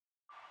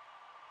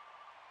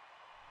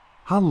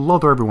Hello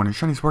there everyone, it's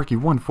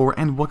ShinySparky14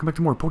 and welcome back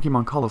to more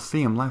Pokemon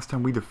Colosseum. Last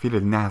time we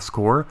defeated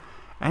Nascore,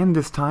 and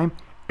this time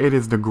it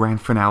is the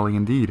grand finale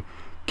indeed.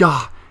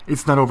 Gah!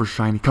 It's not over,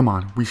 Shiny. Come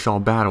on, we shall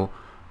battle.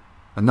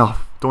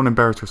 Enough. Don't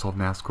embarrass yourself,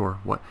 Nascore.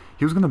 What?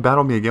 He was gonna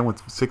battle me again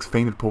with 6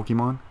 fainted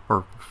Pokemon?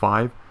 Or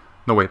 5?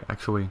 No wait,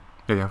 actually,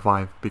 yeah,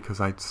 5,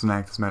 because I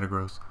snagged his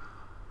Metagross.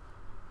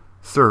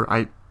 Sir,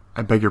 I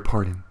beg your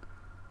pardon.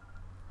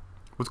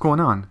 What's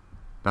going on?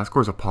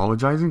 Nascore's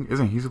apologizing?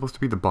 Isn't he supposed to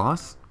be the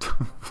boss?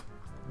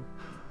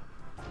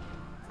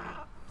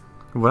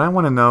 What I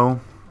want to know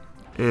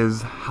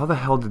is how the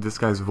hell did this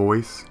guy's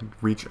voice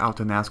reach out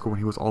to Nascore when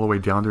he was all the way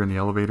down there in the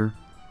elevator?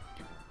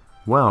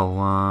 Well,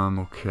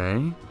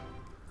 okay.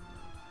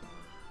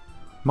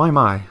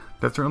 My,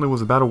 that certainly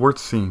was a battle worth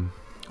seeing.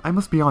 I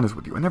must be honest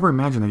with you, I never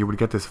imagined that you would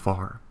get this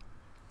far.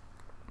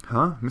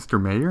 Huh?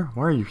 Mr. Mayor?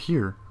 Why are you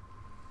here?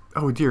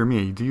 Oh dear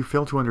me, do you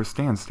fail to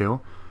understand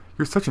still?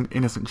 You're such an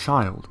innocent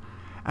child.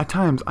 At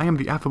times, I am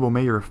the affable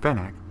mayor of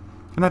Fenac,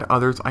 and at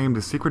others, I am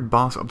the secret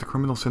boss of the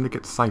criminal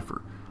syndicate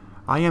Cipher.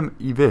 I am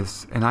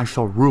Evice, and I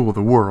shall rule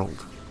the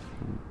world.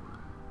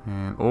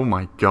 And oh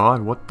my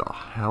god, what the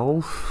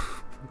hell?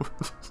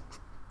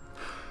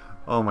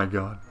 Oh my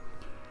god.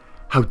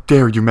 How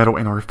dare you meddle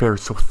in our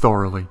affairs so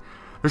thoroughly?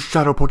 The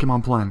Shadow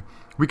Pokemon plan.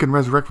 We can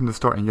resurrect from the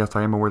start, and yes,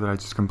 I am aware that I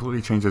just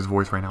completely changed his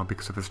voice right now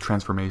because of his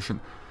transformation.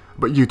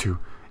 But you two,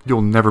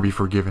 you'll never be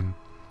forgiven.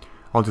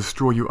 I'll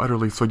destroy you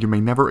utterly so you may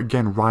never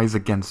again rise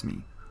against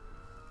me.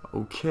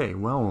 Okay,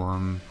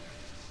 well,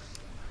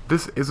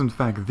 this is in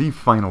fact the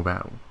final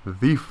battle.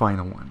 The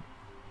final one.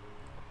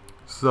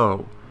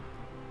 So,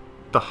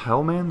 the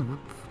hell, man?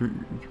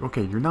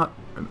 Okay, you're not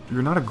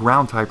a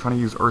ground type trying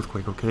to use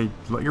Earthquake, okay?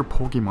 Let your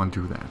Pokemon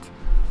do that.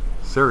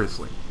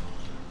 Seriously.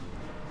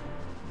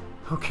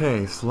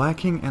 Okay,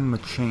 Slacking and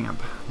Machamp.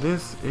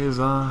 This is,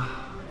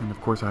 and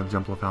of course I have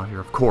Jumpluff out here,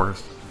 of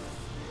course.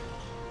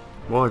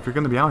 Well, if you're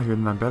going to be out here,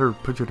 then I better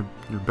put you to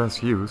your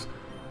best use.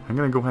 I'm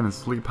going to go ahead and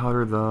Sleep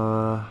Powder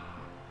the...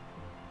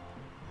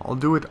 I'll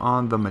do it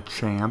on the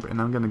Machamp,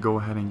 and I'm going to go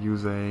ahead and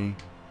use a...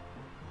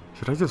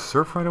 Should I just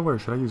Surf right away, or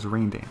should I use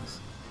Rain Dance?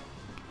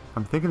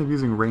 I'm thinking of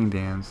using Rain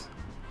Dance.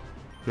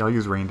 Yeah, I'll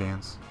use Rain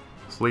Dance.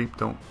 Sleep,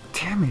 don't...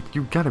 Damn it,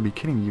 you gotta be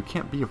kidding me. You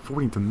can't be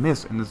affording to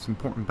miss in this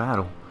important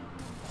battle.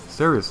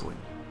 Seriously.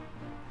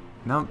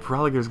 Now,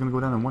 Feraligatr is going to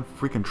go down in one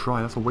freaking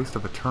try. That's a waste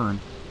of a turn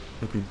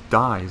if he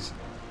dies.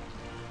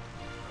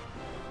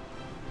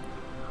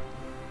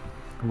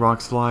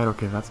 Rock Slide,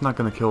 okay, that's not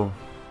going to kill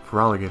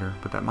Feraligatr,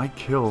 but that might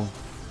kill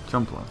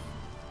Jumpluff.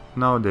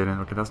 No, it didn't.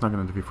 Okay, that's not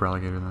going to defeat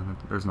Feraligatr then.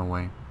 There's no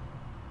way.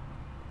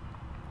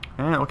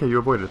 And, okay, you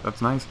avoided it.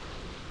 That's nice.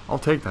 I'll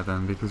take that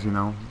then, because, you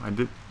know,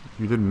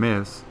 you did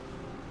miss.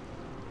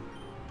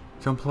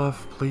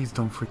 Jumpluff, please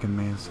don't freaking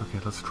miss. Okay,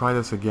 let's try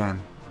this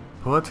again.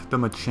 Put the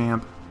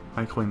Machamp...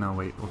 Actually, no,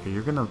 wait. Okay,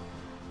 you're going to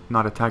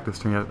not attack this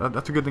turn yet.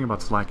 That's a good thing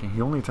about Slacking.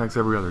 He only attacks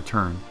every other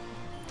turn.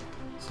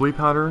 Sleep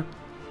Powder,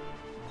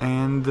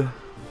 and...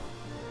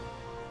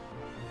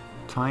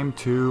 Time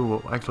to...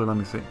 Well, actually, let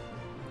me see.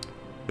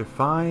 If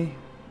I'm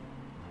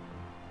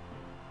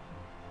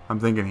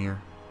thinking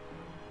here.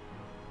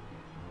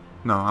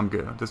 No, I'm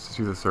good. Just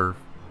use a Surf.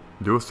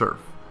 Do a Surf.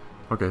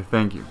 Okay,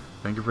 thank you.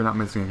 Thank you for not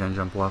missing again,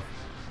 Jumpluff.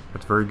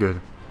 That's very good.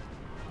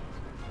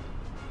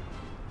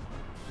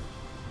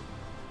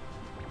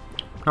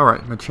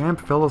 Alright, Machamp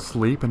fell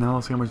asleep, and now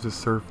let's see how much this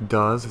Surf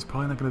does. It's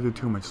probably not going to do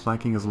too much.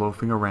 Slacking is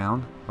loafing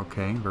around.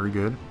 Okay, very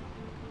good.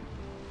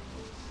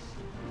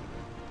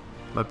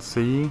 Let's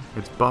see,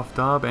 it's buffed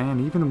up,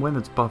 and even when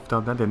it's buffed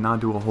up, that did not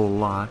do a whole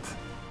lot.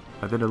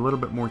 I did a little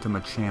bit more to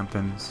Machamp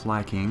than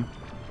Slacking.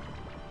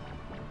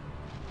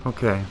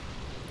 Okay,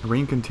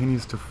 rain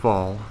continues to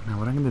fall. Now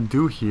what I'm going to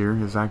do here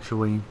is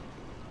actually...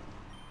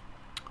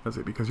 Let's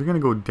see, because you're going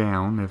to go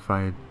down if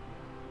I...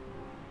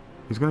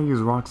 He's going to use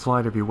Rock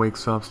Slide if he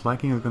wakes up.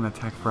 Slacking is going to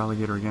attack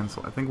Feraligatr again,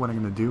 so I think what I'm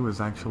going to do is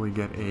actually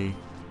get a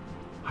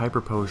Hyper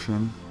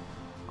Potion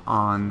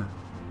on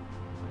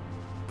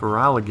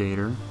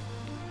Feraligatr.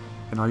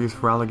 And I'll use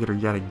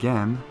Feraligatr yet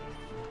again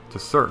to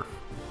Surf.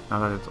 Now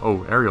that it's...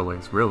 Oh, Aerial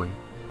Ace, really?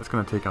 That's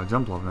going to take out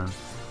Jumpluff then.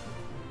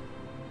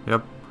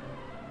 Yep.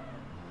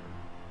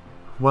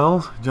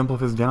 Well,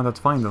 Jumpluff is down. That's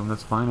fine though.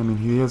 That's fine. I mean,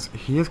 he is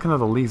kind of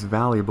the least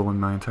valuable in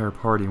my entire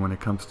party when it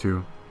comes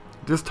to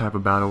this type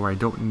of battle where I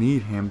don't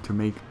need him to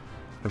make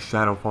a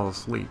Shadow fall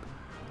asleep.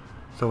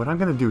 So what I'm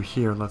going to do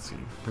here, let's see.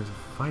 There's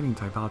a fighting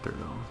type out there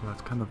though. So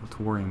that's kind of what's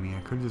worrying me.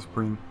 I could just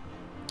bring...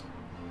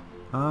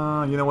 you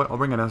know what? I'll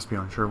bring an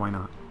Espeon. Sure, why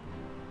not?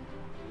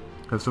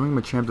 Assuming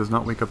Machamp does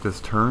not wake up this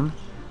turn,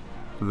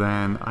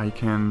 then I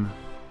can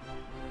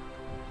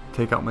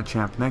take out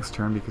Machamp next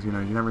turn because, you know,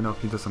 you never know if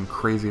he does some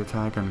crazy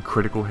attack and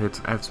critical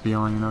hits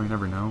Espeon, you know, you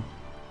never know.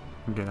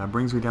 Okay, that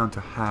brings me down to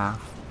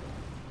half.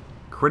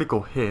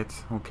 Critical hit,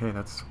 okay,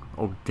 that's...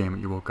 Oh, damn it,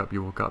 you woke up,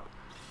 you woke up.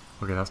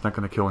 Okay, that's not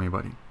going to kill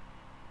anybody.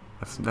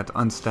 That's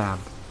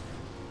unstabbed.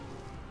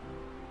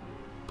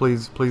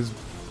 Please, please,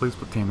 please,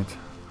 damn it.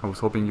 I was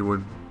hoping you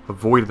would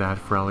avoid that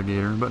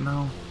Feraligatr, but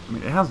no. I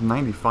mean, it has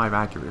 95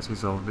 accuracy,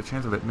 so the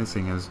chance of it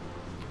missing is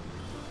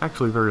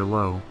actually very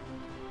low.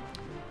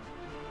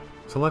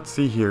 So let's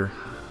see here.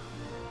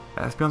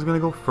 Espeon's gonna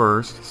go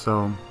first,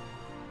 so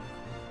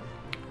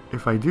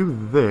if I do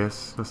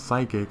this, the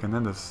Psychic, and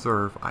then the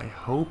Surf, I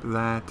hope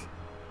that...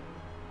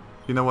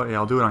 You know what, yeah,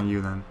 I'll do it on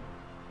you then.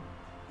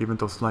 Even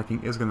though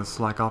Slacking is gonna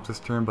slack off this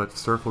turn, but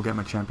Surf will get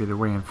Machamp either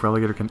way, and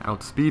Feraligatr can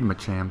outspeed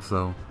Machamp,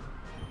 so...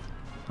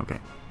 Okay,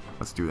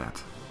 let's do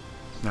that.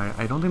 Now,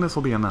 I don't think this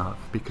will be enough,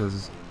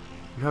 because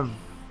you have...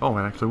 Oh,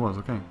 it actually was,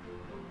 okay.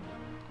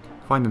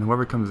 Fine, then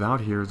whoever comes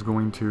out here is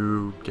going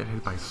to get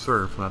hit by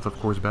Surf, so that's of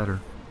course better.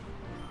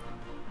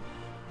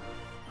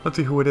 Let's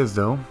see who it is,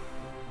 though.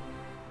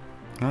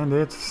 And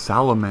it's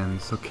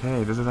Salamence.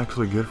 Okay, this is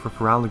actually good for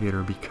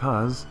Feraligatr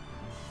because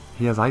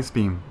he has Ice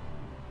Beam.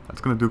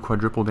 That's going to do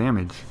quadruple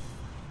damage.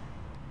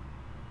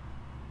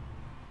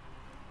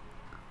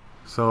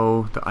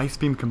 So, the Ice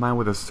Beam combined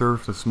with a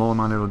Surf, the small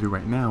amount it'll do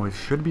right now, it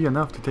should be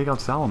enough to take out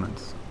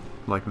Salamence.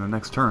 Like in the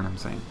next turn, I'm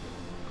saying.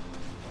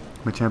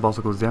 Machamp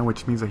also goes down,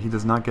 which means that he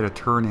does not get a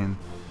turn in.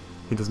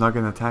 He does not get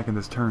an attack in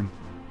this turn.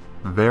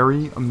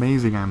 Very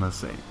amazing, I must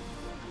say.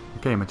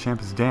 Okay,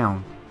 Machamp is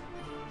down.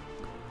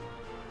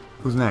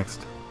 Who's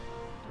next?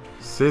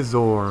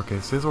 Scizor. Okay,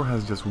 Scizor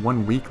has just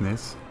one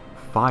weakness,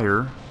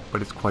 Fire,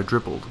 but it's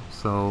quadrupled.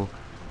 So,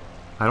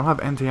 I don't have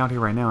Entei out here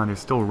right now, and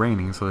it's still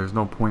raining, so there's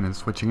no point in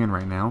switching in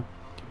right now.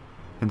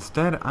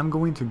 Instead, I'm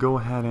going to go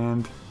ahead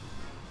and...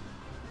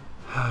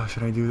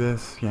 should I do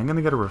this? Yeah, I'm going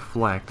to get a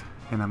Reflect,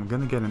 and I'm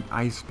going to get an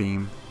Ice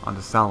Beam on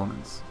the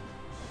Salamence.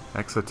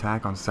 X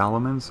attack on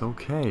Salamence,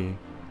 okay.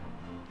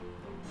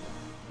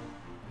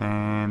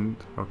 And,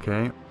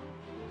 okay.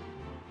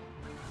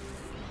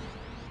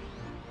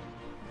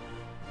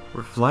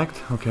 Reflect,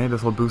 okay,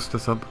 this will boost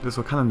us up. This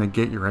will kind of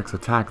negate your X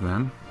attack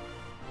then.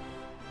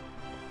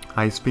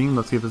 Ice Beam,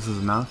 let's see if this is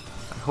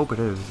enough. I hope it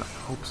is, I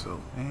hope so.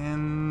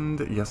 And,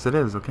 yes it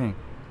is, okay.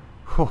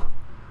 Whew.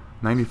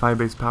 95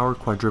 base power,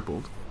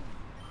 quadrupled.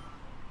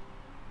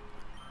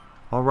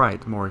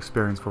 Alright, more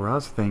experience for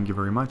us, thank you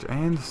very much.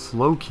 And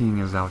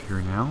Slowking is out here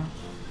now.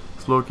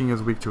 Slowking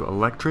is weak to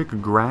Electric,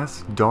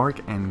 Grass, Dark,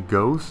 and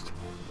Ghost.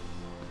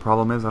 The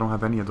problem is I don't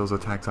have any of those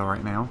attacks out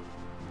right now.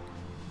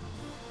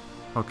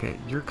 Okay,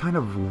 you're kind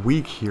of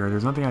weak here.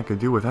 There's nothing I could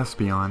do with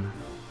Espeon.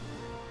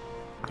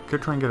 I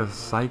could try and get a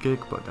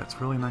Psychic, but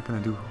that's really not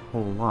going to do a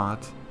whole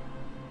lot.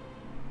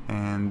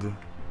 And...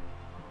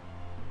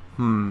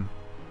 I'm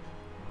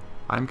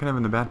kind of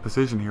in a bad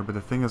position here, but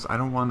the thing is I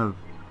don't want to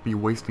be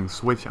wasting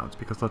switch outs,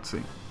 because let's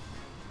see.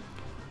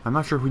 I'm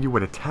not sure who you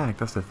would attack,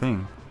 that's the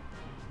thing.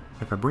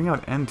 If I bring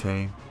out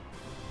Entei...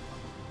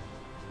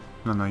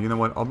 No, you know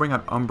what? I'll bring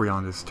out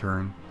Umbreon this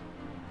turn.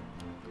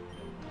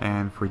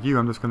 And for you,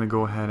 I'm just going to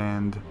go ahead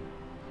and...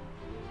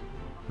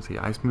 Let's see,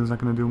 Ice Beam is not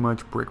going to do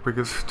much. Brick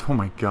is... Oh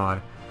my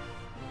god.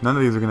 None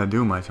of these are going to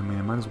do much. I mean,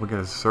 I might as well get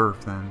a Surf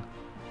then.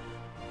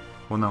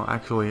 Well, no,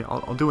 actually,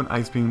 I'll do an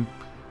Ice Beam.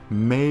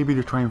 Maybe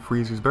to try and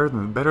freeze you. It's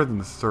better than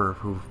the Surf,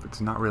 who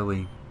it's not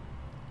really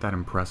that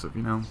impressive,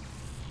 you know?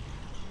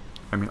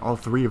 I mean, all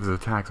three of his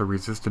attacks are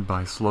resisted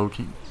by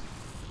Slowking.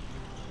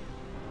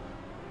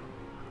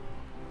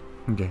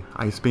 Okay,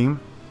 Ice Beam.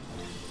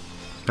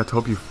 Let's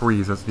hope you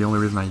freeze. That's the only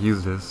reason I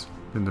use this.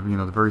 And the,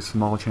 the very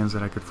small chance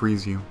that I could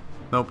freeze you.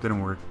 Nope,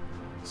 didn't work.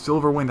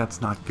 Silver Wind,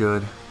 that's not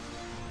good.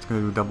 It's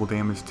gonna do double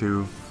damage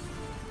too.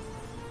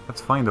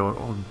 That's fine though.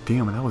 Oh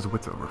damn, and that was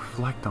with the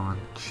Reflect on.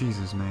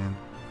 Jesus, man.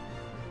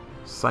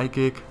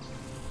 Psychic.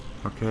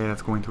 Okay,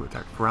 that's going to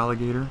attack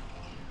Feraligatr.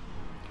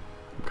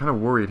 I'm kind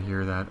of worried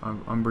here that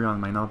Umbreon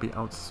might not be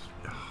out.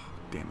 Oh,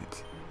 damn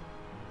it.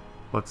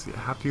 Let's see. I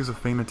have to use a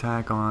Feint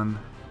attack on.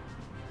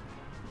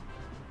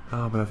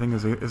 Oh, but the thing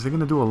is it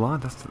going to do a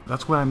lot?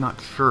 That's what I'm not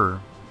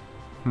sure.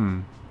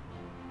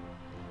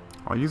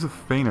 I'll use a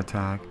Feint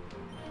attack,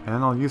 and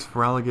then I'll use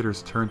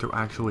Feraligatr's turn to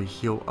actually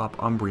heal up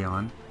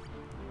Umbreon.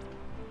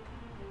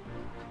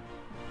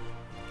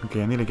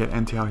 Okay, I need to get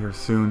Entei out here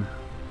soon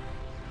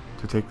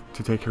to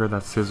take care of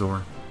that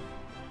Scizor.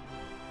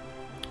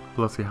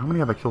 But let's see, how many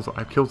have I killed? So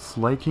I've killed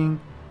Slaking,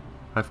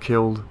 I've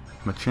killed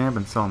Machamp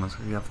and Salamence.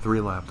 We have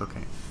 3 left.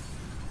 Okay,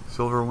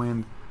 Silver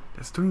Wind.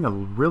 That's doing a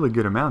really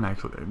good amount,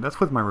 actually. That's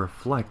with my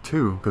Reflect,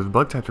 too, because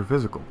Bug types are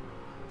physical.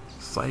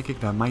 Psychic,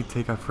 that might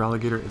take out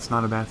Feraligatr. It's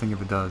not a bad thing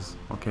if it does.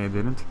 Okay, it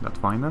didn't. That's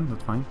fine, then.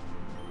 That's fine.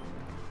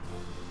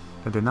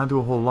 That did not do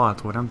a whole lot.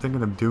 So what I'm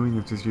thinking of doing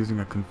is just using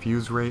a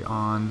Confuse Ray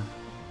on...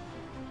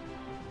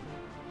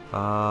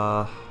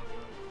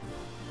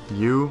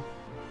 you,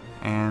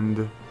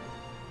 and...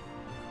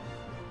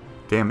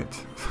 Damn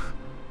it.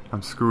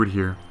 I'm screwed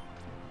here.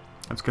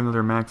 Let's get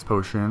another Max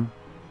Potion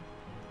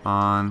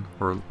on...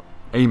 or...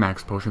 a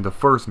Max Potion, the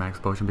first Max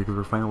Potion, because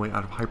we're finally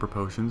out of Hyper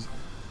Potions.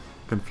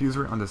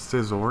 Confuser on the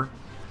Scizor.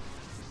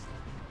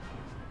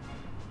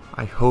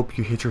 I hope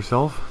you hit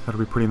yourself. That'll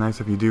be pretty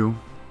nice if you do.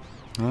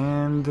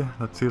 And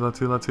let's see.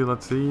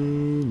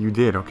 You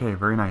did. Okay,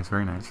 very nice,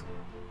 very nice.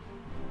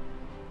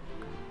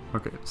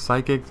 Okay,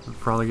 Psychic,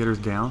 Feraligatr's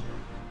down.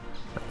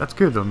 That's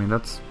good though. I mean,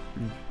 that's,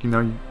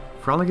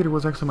 Feraligatr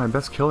was actually my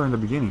best killer in the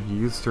beginning. He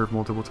used Surf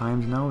multiple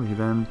times,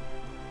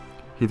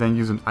 he He then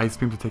used an Ice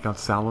Beam to take out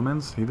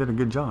Salamence. He did a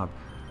good job.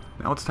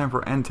 Now it's time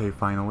for Entei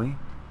finally.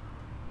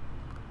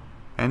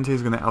 Entei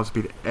is going to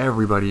outspeed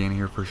everybody in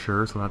here for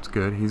sure, so that's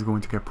good. He's going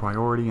to get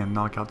priority and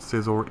knock out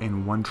Scizor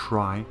in one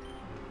try.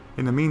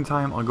 In the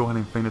meantime, I'll go ahead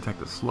and Feint Attack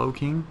the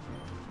Slowking.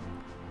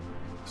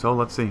 So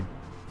let's see.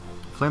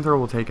 Flamethrower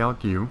will take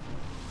out you.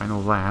 I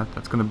know that.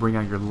 That's going to bring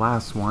out your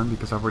last one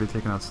because I've already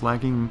taken out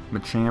Slaking,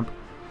 Machamp,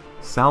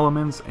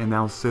 Salamence, and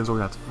now Scizor.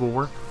 That's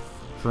 4.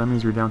 So that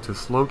means you're down to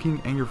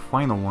Slowking and your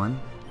final one,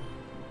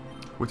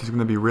 which is going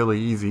to be really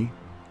easy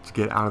to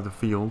get out of the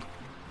field.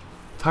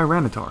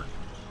 Tyranitar.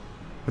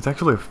 It's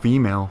actually a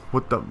female.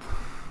 What the...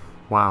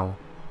 Wow.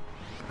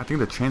 I think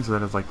the chance of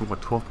that is like,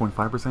 what,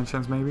 12.5%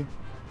 chance maybe?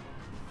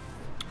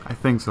 I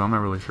think so, I'm not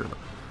really sure though.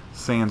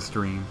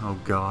 Sandstream, oh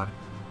god.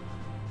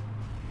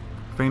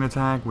 Feint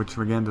Attack, which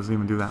again doesn't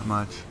even do that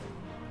much.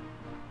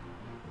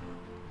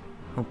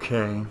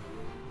 Okay.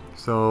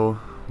 So,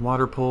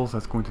 Water Pulse,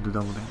 that's going to do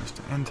double damage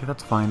to Entei.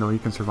 That's fine though, he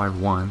can survive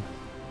 1.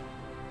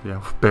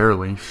 Yeah,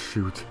 barely.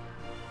 Shoot.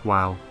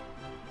 Wow.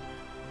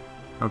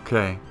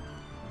 Okay.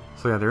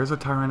 So yeah, there is a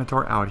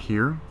Tyranitar out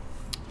here,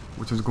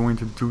 which is going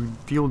to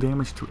deal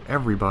damage to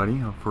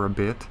everybody for a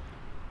bit.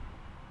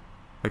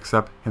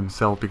 Except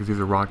himself, because he's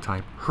a rock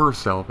type.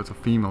 Herself, it's a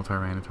female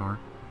Tyranitar.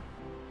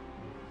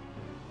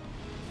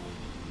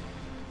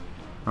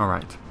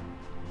 Alright.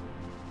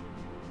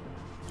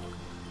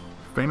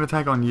 Feint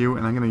Attack on you,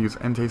 and I'm going to use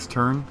Entei's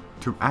turn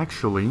to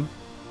actually...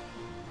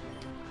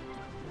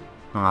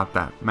 No, not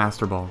that.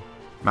 Master Ball.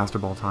 Master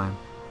Ball time.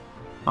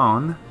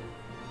 On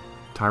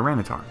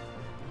Tyranitar.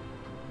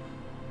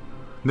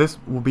 This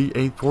will be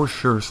a for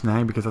sure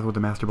snag because that's what the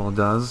Master Ball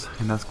does,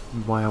 and that's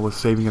why I was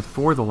saving it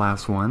for the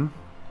last one.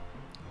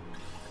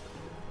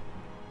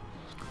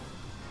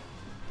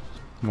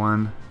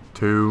 1,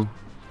 2,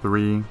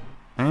 3,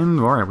 and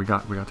alright, we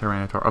got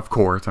Tyranitar. Of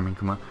course, I mean,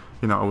 come on.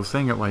 You know, I was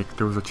saying it like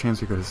there was a chance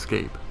he could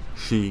escape.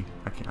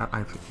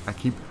 I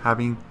keep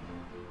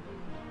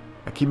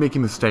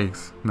making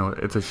mistakes. No,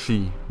 it's a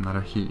she, not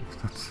a he.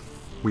 That's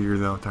weird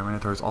though.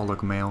 Tyranitars all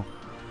look male.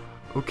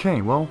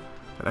 Okay, well,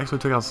 that actually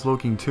took out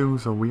Slowking too,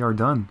 so we are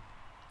done.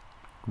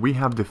 We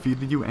have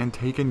defeated you and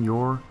taken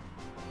your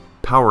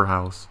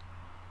powerhouse.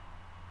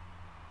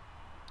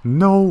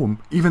 No!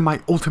 Even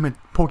my ultimate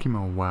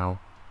Pokemon! Wow.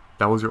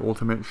 That was your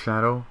ultimate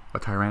Shadow? A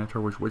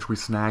Tyranitar which we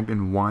snagged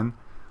in 1?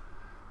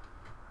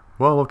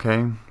 Well,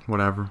 okay.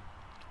 Whatever.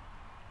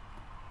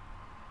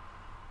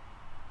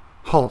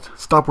 Halt!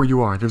 Stop where you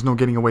are. There's no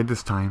getting away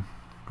this time.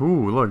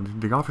 Ooh, look.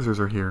 The officers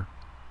are here.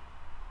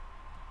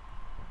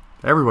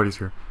 Everybody's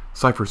here.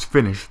 Cipher's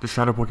finished. The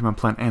Shadow Pokemon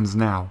plan ends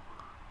now.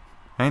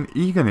 And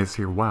Egan is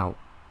here. Wow.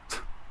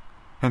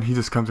 And he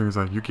just comes here and is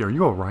like, Yuki, are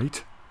you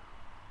alright?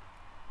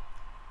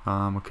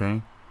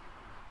 Okay.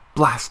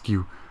 Blast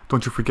you!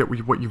 Don't you forget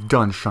what you've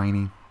done,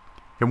 Shiny.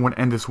 It won't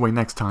end this way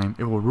next time.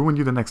 It will ruin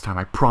you the next time.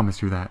 I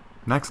promise you that.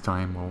 Next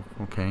time? Well,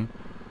 okay.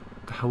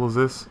 What the hell is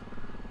this?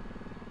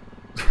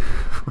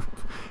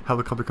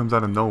 Helicopter comes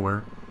out of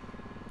nowhere.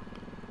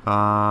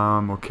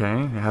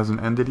 Okay. It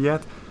hasn't ended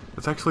yet.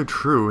 It's actually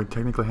true. It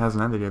technically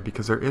hasn't ended yet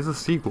because there is a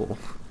sequel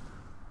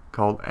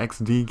called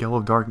XD Gale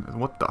of Darkness.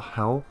 What the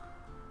hell?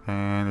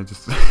 And it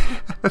just...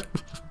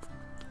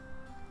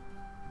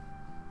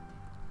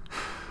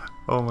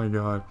 Oh my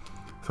god.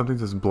 Something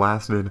just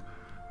blasted.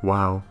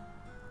 Wow.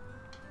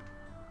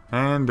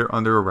 And they're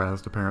under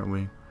arrest,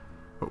 apparently.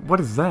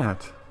 What is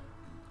that?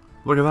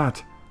 Look at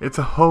that. It's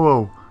a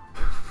Ho-Oh.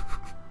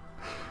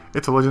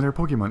 It's a legendary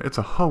Pokemon. It's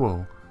a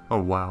Ho-Oh.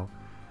 Oh, wow.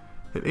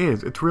 It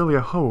is. It's really a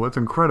Ho-Oh. It's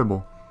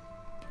incredible.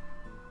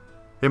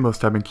 It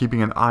must have been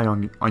keeping an eye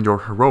on your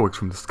heroics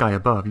from the sky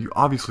above. You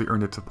obviously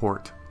earned its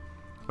support.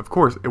 Of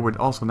course, it would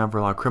also never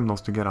allow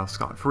criminals to get off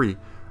scot-free.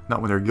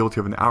 Not when they're guilty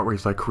of an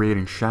outrage like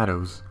creating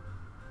shadows.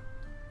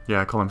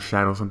 Yeah, I call them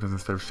shadows sometimes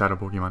instead of shadow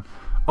Pokemon.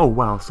 Oh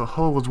wow, so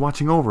Ho was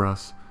watching over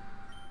us.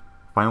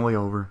 Finally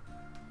over.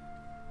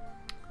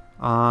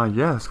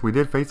 Yes, we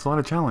did face a lot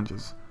of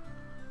challenges.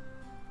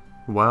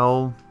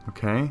 Well,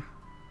 okay.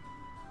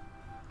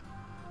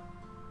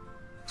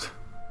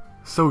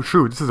 So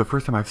true, this is the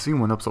first time I've seen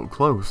one up so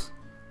close.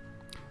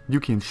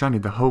 Yuki and Shiny,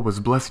 the Ho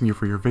was blessing you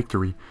for your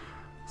victory.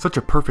 Such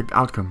a perfect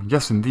outcome,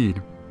 yes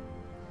indeed.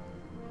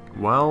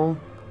 Well,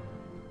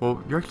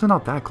 you're actually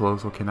not that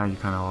close. Okay, now you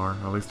kind of are,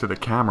 at least to the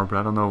camera, but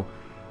I don't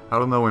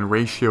know in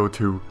ratio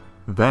to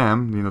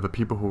them, you know, the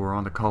people who were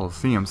on the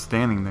Colosseum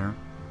standing there.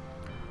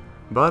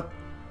 But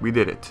we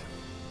did it.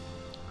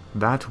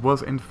 That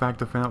was in fact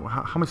the final.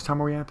 How much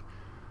time are we at?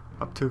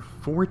 Up to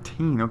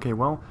 14. Okay,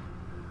 well,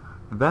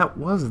 that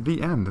was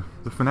the end,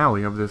 the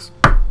finale of this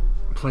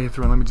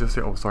playthrough. Let me just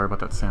say, oh, sorry about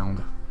that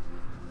sound.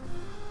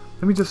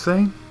 Let me just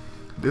say,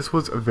 this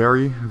was a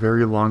very,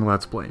 very long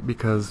Let's Play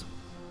because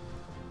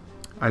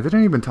I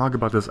didn't even talk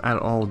about this at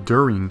all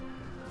during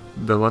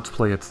the Let's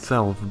Play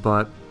itself,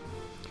 but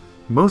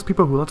most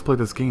people who Let's Play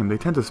this game, they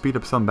tend to speed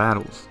up some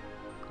battles,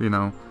 you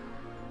know.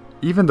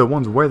 Even the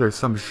ones where there's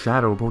some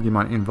shadow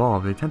Pokemon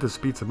involved, they tend to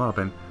speed them up,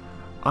 and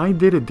I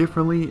did it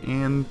differently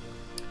in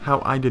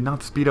how I did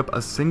not speed up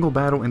a single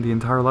battle in the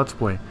entire Let's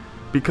Play.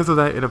 because of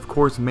that, it of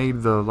course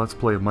made the Let's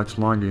Play much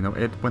longer, you know.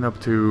 It went up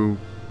to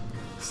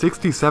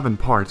 67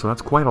 parts, so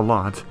that's quite a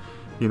lot.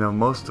 You know,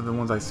 most of the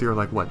ones I see are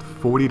like, what,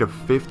 40 to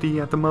 50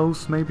 at the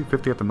most, maybe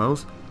 50 at the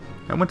most.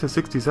 I went to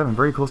 67,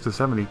 very close to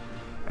 70,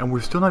 and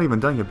we're still not even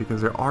done yet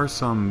because there are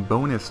some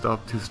bonus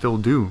stuff to still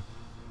do.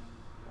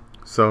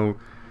 So,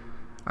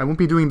 I won't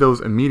be doing those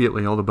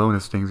immediately, all the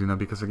bonus things, you know,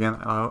 because again,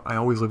 I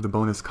always leave the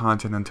bonus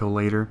content until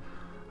later.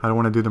 I don't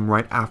want to do them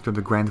right after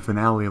the grand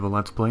finale of a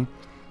Let's Play.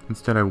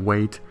 Instead, I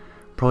wait,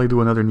 probably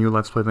do another new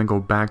Let's Play, then go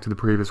back to the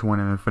previous one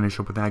and then finish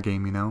up with that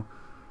game, you know?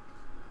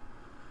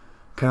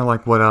 Kind of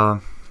like what I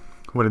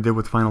did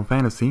with Final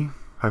Fantasy.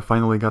 I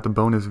finally got the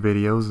bonus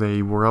videos.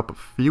 They were up a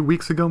few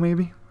weeks ago,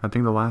 maybe. I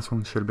think the last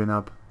one should have been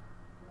up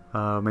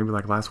maybe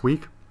like last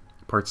week,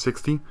 part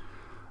 60.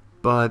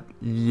 But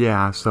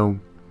yeah, so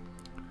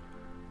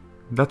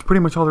that's pretty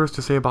much all there is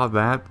to say about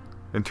that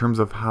in terms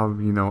of how,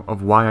 you know,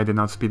 of why I did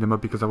not speed them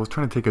up, because I was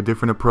trying to take a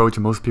different approach,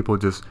 and most people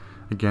just,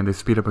 again, they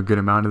speed up a good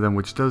amount of them,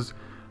 which does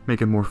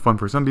make it more fun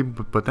for some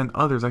people, but then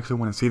others actually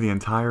want to see the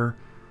entire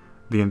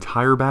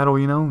battle,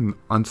 you know,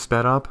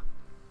 unsped up.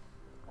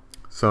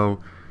 So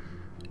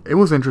it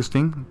was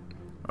interesting,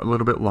 a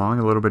little bit long,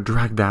 a little bit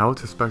dragged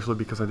out, especially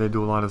because I did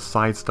do a lot of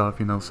side stuff,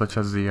 you know, such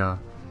as the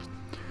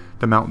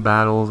mount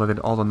battles. I did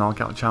all the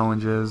knockout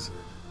challenges,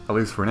 at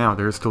least for now.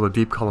 There is still a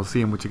Deep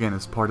Colosseum, which again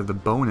is part of the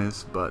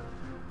bonus, but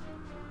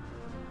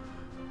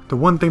the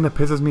one thing that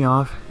pisses me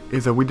off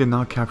is that we did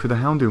not capture the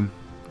Houndoom.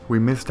 We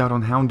missed out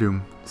on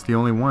Houndoom. It's the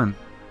only one.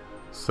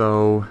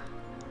 So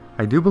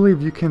I do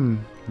believe you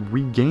can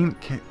regain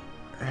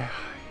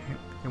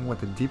in what,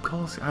 the Deep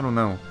Colosseum? I don't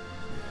know.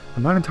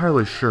 I'm not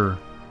entirely sure.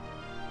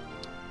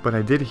 But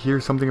I did hear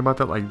something about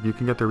that, like you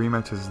can get the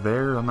rematches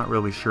there. I'm not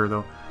really sure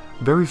though.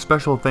 Very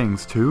special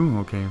things too.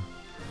 Okay.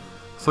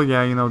 So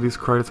yeah, you know, these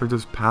credits are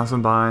just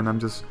passing by and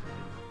I'm just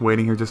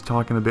waiting here, just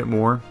talking a bit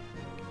more.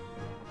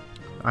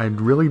 I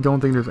really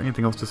don't think there's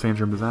anything else to say in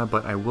terms of that,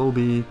 but I will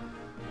be,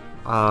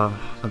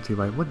 let's see,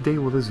 like, what day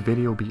will this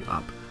video be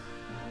up?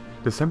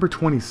 December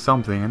 20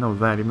 something, I know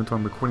that, even though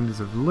I'm recording this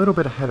a little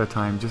bit ahead of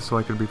time, just so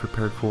I could be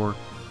prepared for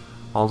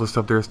all the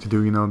stuff there is to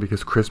do, you know,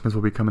 because Christmas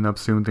will be coming up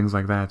soon, things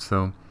like that,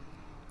 so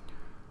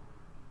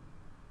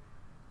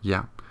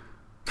yeah.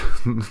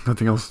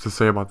 Nothing else to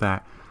say about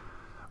that.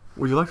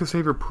 Would you like to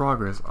save your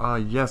progress?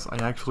 Yes, I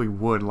actually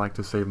would like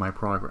to save my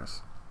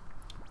progress.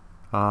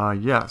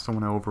 Yes, I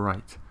want to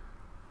overwrite.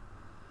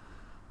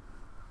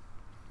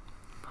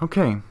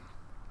 Okay.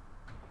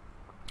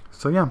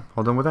 So yeah,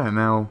 all done with that.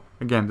 Now,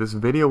 again, this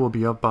video will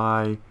be up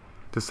by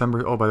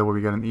December... Oh, by the way,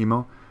 we got an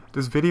email.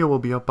 This video will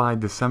be up by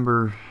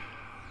December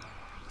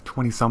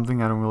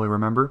 20-something, I don't really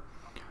remember.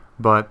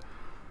 But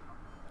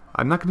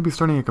I'm not going to be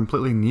starting a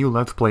completely new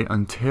Let's Play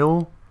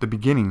until the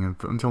beginning,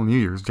 until New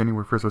Year's,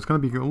 January 1st. So it's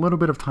going to be a little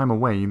bit of time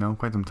away, you know,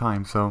 quite some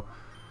time. So,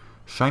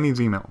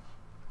 Shiny's email.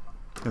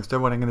 Instead,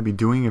 what I'm going to be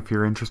doing, if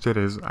you're interested,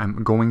 is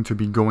I'm going to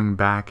be going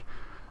back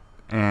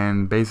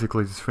and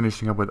basically just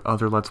finishing up with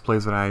other Let's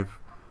Plays that I've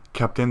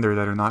kept in there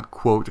that are not,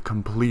 quote,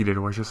 completed,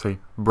 or I should say,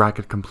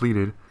 bracket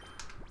completed.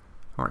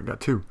 Alright,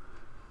 got two.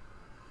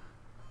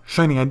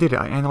 Shiny, I did it.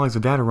 I analyzed the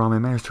data ROM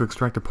and managed to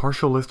extract a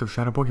partial list of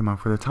shadow Pokemon.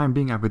 For the time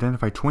being, I've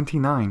identified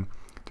 29.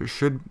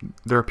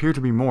 There appear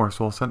to be more,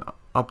 so I'll send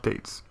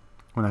updates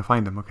when I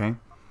find them, okay?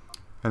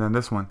 And then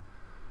this one.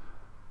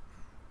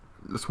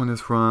 This one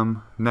is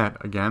from Net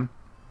again.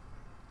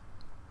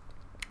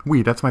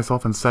 We, that's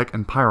myself and Sec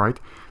and Pyrite,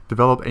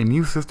 developed a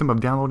new system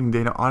of downloading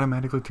data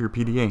automatically to your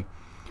PDA.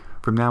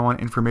 From now on,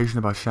 information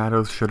about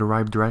shadows should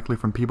arrive directly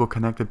from people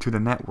connected to the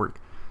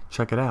network.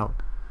 Check it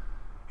out.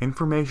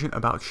 Information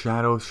about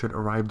shadows should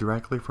arrive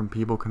directly from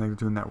people connected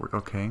to the network.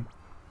 Okay.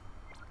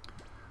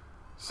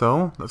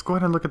 So, let's go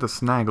ahead and look at the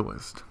snag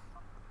list.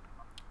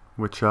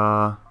 Which,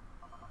 let's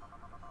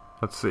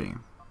see.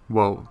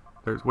 Whoa.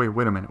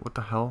 Wait a minute. What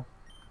the hell?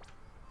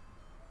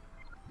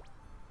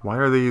 Why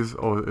are these...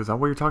 Oh, is that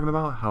what you're talking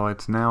about? How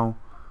it's now...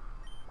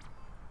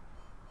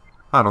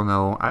 I don't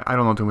know. I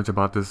don't know too much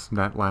about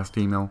that last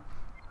email.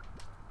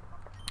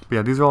 But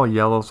yeah, these are all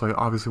yellow, so I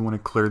obviously want to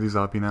clear these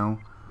up, you know.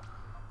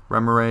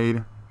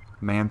 Remoraid,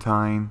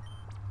 Mantine,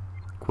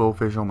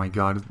 Quillfish, oh my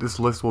god, this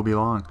list will be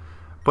long.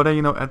 But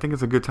you know, I think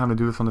it's a good time to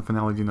do this on the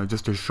finale, you know,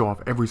 just to show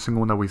off every single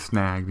one that we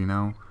snagged, you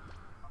know.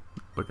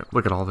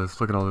 Look at all this,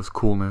 look at all this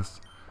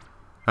coolness.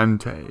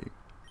 Entei,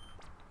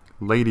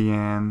 Lady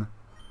Anne.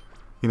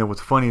 You know,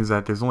 what's funny is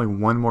that there's only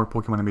one more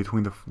Pokemon in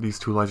between these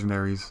two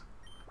legendaries.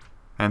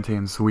 Entei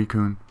and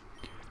Suicune.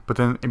 But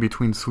then in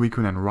between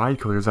Suicune and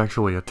Raikou, there's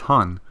actually a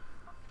ton.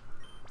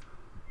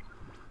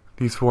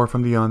 These four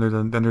from the under,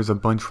 then there's a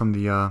bunch from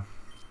the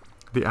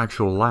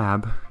actual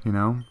lab, you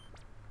know.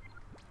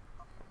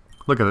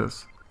 Look at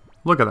this.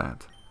 Look at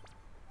that.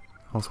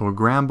 Also a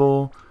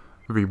Gramble,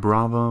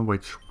 Vibrava,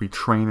 which we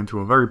train into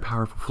a very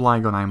powerful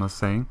Flygon, I must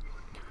say.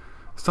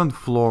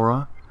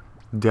 Sunflora,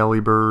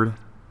 Delibird,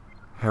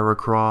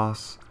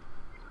 Heracross,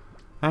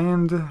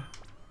 and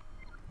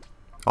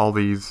all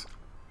these.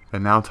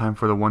 And now time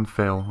for the one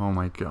fail. Oh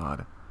my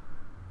god.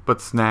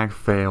 But Snag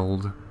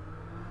failed.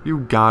 You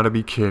gotta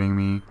be kidding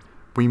me.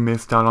 we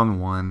missed out on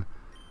one.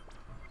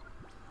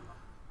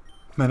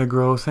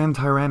 Metagross and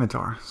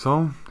Tyranitar.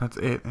 So, that's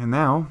it. And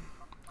now,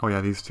 oh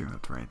yeah, these two,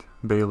 that's right.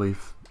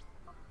 Bayleaf,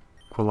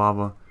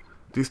 Quilava.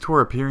 These two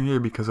are appearing here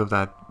because of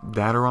that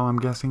Datterall, I'm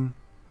guessing.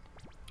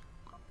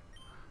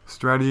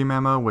 Strategy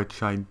Memo,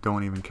 which I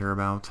don't even care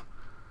about.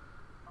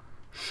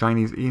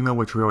 Shiny's email,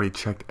 which we already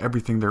checked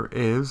everything there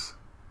is.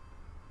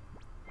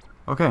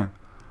 Okay,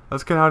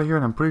 let's get out of here,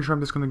 and I'm pretty sure I'm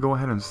just going to go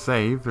ahead and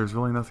save. There's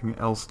really nothing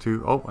else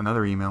to... Oh,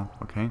 another email.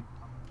 Okay.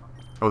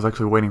 I was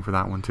actually waiting for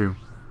that one, too.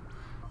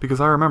 Because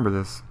I remember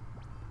this.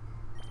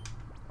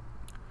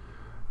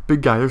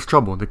 Big guy, there's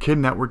trouble. The Kid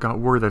Network got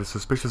word that a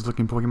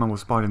suspicious-looking Pokemon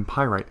was spotted in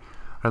Pyrite.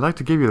 I'd like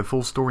to give you the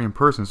full story in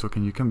person, so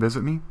can you come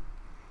visit me?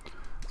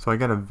 So I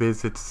gotta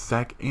visit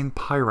Sec in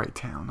Pyrite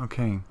Town.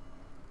 Okay.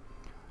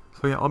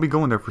 So yeah, I'll be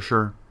going there for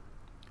sure.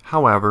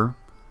 However,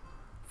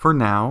 for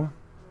now,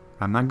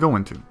 I'm not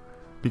going to.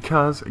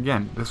 Because,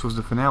 again, this was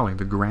the finale,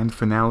 the grand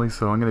finale,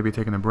 so I'm going to be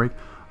taking a break.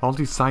 All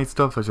these side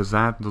stuff, such as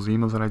that, those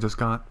emails that I just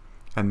got,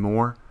 and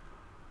more,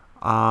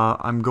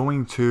 I'm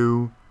going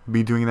to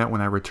be doing that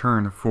when I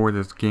return for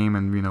this game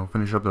and, you know,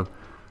 finish up the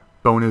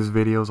bonus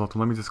videos. Also,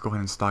 let me just go ahead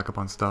and stock up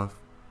on stuff,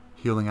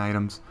 healing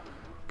items,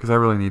 because I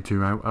really need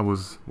to. I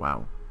was,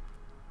 wow.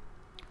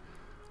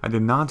 I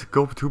did not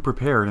go too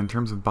prepared in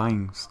terms of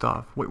buying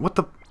stuff. Wait, what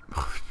the?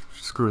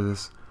 Screw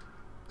this.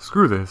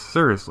 Screw this,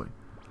 seriously.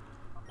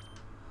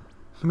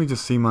 Let me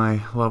just see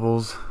my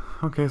levels.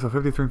 Okay, so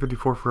 53 and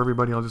 54 for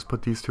everybody. I'll just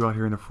put these two out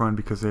here in the front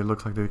because they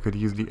look like they could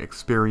use the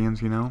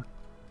experience, you know?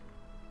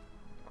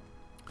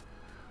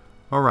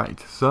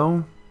 Alright,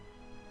 so...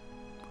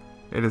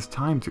 it is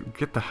time to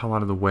get the hell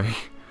out of the way.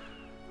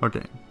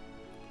 Okay.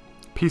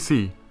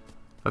 PC.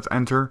 Let's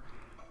enter.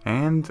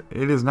 And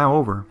it is now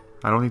over.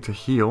 I don't need to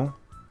heal.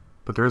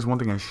 But there is one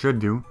thing I should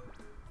do.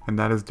 And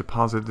that is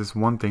deposit this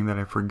one thing that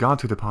I forgot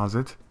to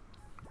deposit.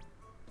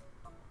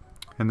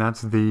 And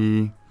that's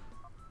the...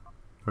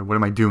 Wait, what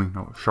am I doing?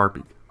 Oh,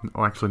 Sharpie.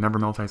 Oh, actually, Never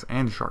Melt Ice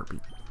and Sharpie.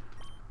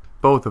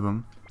 Both of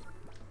them.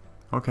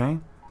 Okay.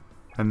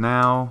 And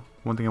now,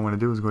 one thing I want to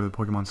do is go to the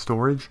Pokemon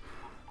storage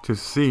to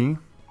see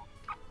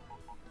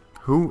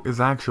who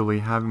is actually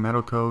having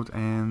Metal Coat,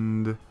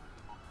 and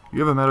you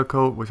have a Metal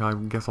Coat, which I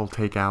guess I'll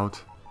take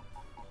out.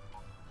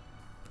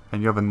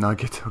 And you have a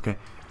Nugget. Okay.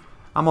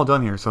 I'm all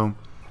done here, so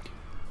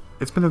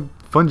it's been a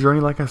fun journey,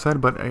 like I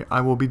said, but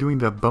I will be doing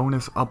the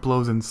bonus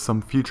uploads in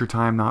some future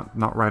time,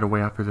 not right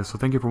away after this. So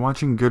thank you for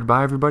watching,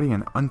 goodbye everybody,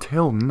 and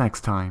until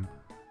next time.